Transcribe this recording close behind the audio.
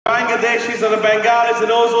Bangladeshis and the Bengalis in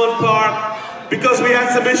Ozone Park because we had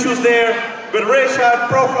some issues there with racial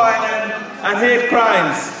profiling and hate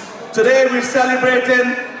crimes. Today we're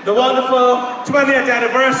celebrating the wonderful 20th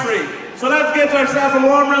anniversary. So let's give ourselves a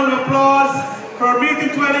warm round of applause for meeting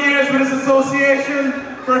 20 years with this association,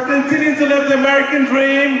 for continuing to live the American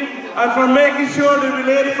dream, and for making sure that we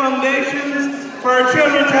lay the foundations for our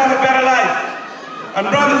children to have a better life. And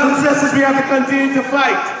brothers and sisters, we have to continue to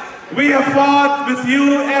fight. We have fought with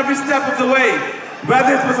you every step of the way.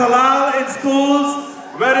 Whether it was halal in schools,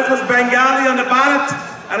 whether it was Bengali on the ballot,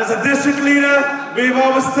 and as a district leader, we've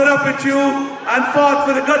always stood up with you and fought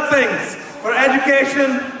for the good things, for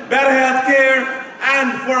education, better health care,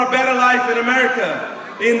 and for a better life in America.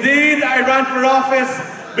 Indeed, I ran for office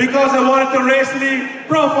because I wanted to racially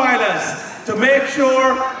profile us, to make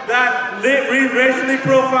sure that racially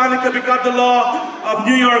profiling could become the law of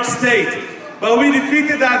New York State. But we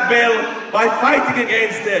defeated that bill by fighting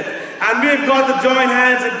against it. And we've got to join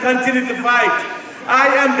hands and continue to fight.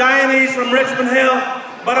 I am Guyanese from Richmond Hill,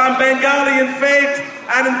 but I'm Bengali in faith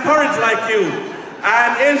and encouraged like you.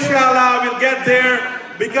 And inshallah we'll get there,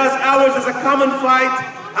 because ours is a common fight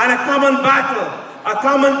and a common battle, a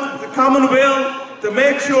common will to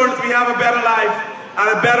make sure that we have a better life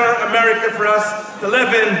and a better America for us to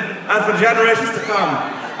live in and for generations to come.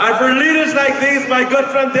 And for leaders like these, my good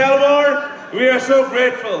friend Delmore, we are so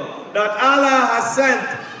grateful that Allah has sent.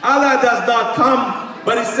 Allah does not come,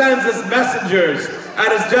 but He sends His messengers,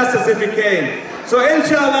 and it's just as if He came. So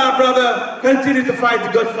inshallah, brother, continue to fight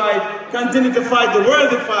the good fight, continue to fight the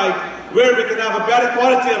worthy fight, where we can have a better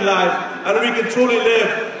quality of life, and we can truly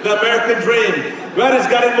live the American dream. Whether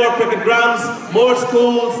it's getting more cricket grounds, more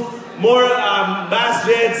schools, more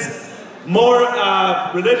masjids, more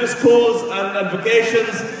religious schools and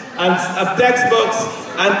vacations, and textbooks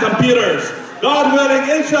and computers. God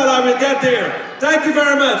willing, inshallah, we'll get there. Thank you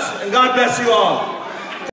very much, and God bless you all.